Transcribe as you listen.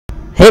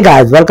Hey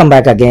guys, welcome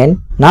back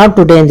again. Now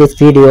today in this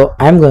video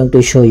I am going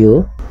to show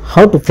you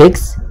how to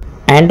fix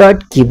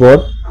Android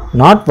keyboard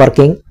not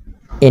working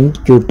in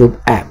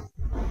YouTube app.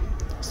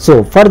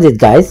 So for this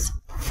guys,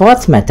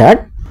 first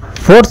method,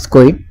 force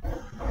quit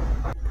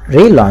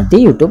relaunch the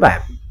YouTube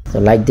app. So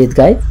like this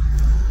guys,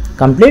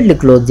 completely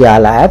close the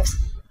all apps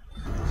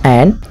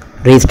and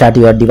restart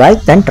your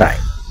device, then try.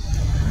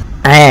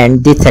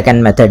 And the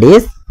second method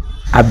is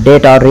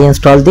update or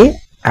reinstall the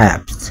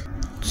apps.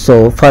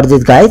 So for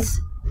this guys,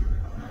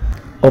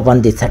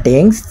 open the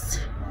settings,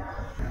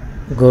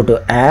 go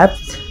to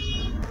apps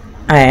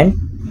and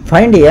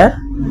find here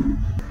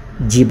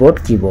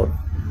Gboard keyboard.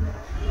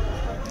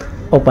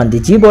 Open the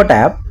Gboard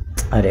app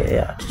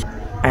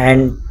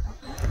and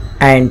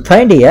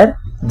find here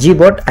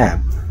Gboard app.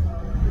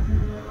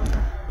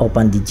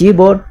 Open the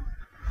Gboard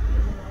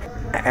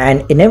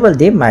and enable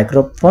the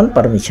microphone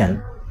permission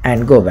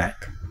and go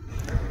back.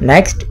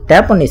 Next,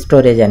 tap on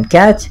storage and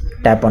cache,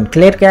 tap on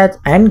clear cache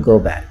and go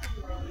back.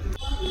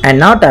 And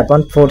now tap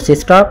on force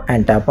stop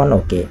and tap on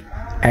OK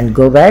and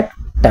go back,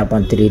 tap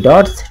on three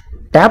dots,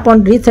 tap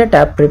on reset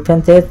app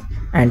preferences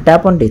and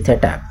tap on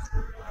reset app.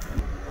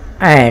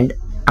 And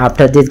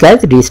after this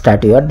guys,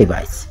 restart your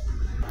device.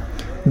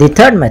 The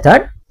third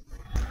method,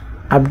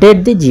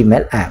 update the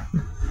Gmail app.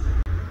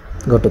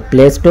 Go to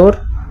Play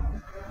Store,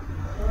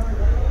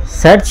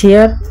 search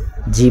here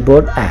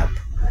Gboard app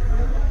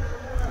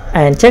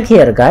and check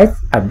here guys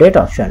update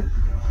option.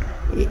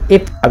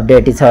 If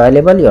update is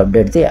available, you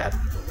update the app.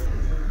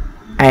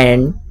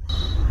 And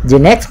the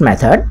next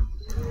method,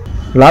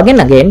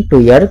 login again to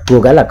your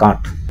Google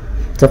account.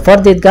 So for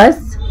this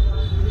guys,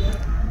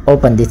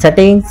 open the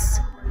settings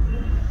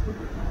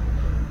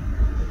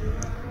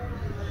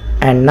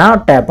and now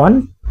tap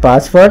on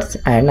passwords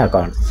and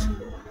accounts.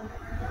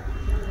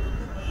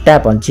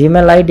 Tap on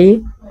Gmail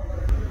ID,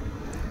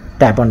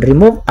 tap on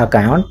remove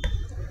account.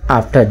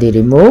 After the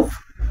remove,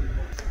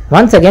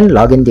 once again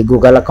log in the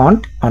Google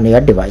account on your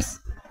device.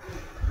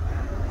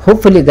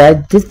 Hopefully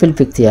guys, this will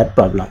fix your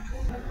problem.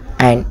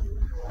 And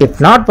if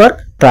not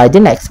work, try the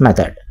next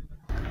method,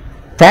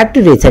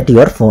 factory reset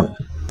your phone.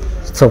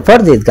 So for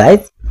this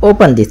guys,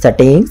 open the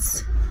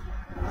settings,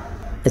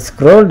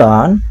 scroll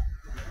down,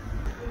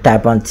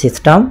 tap on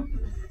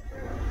system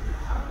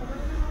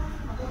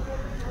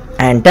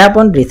and tap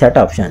on reset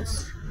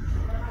options.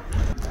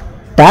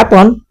 Tap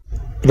on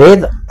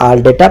erase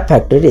all data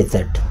factory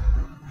reset.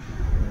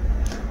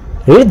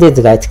 Read this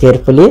guys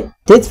carefully.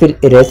 This will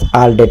erase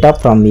all data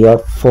from your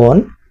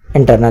phone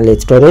internal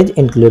storage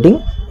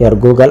including your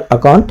Google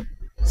account,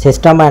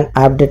 system and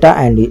app data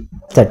and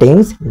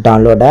settings,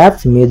 download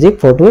apps, music,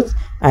 photos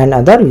and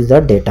other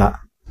user data.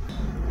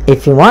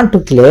 If you want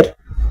to clear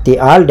the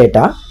all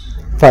data,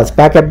 first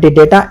back up the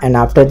data and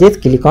after this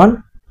click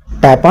on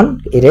tap on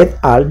erase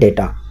all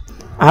data.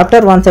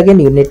 After once again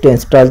you need to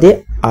install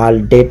the all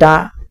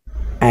data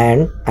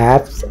and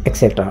apps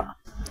etc.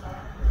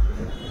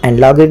 and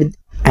log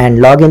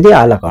in the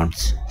all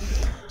accounts.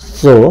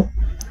 So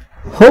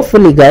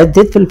hopefully guys,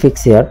 this will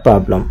fix your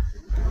problem.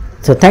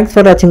 So thanks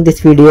for watching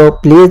this video.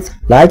 Please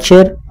like,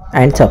 share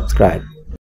and subscribe.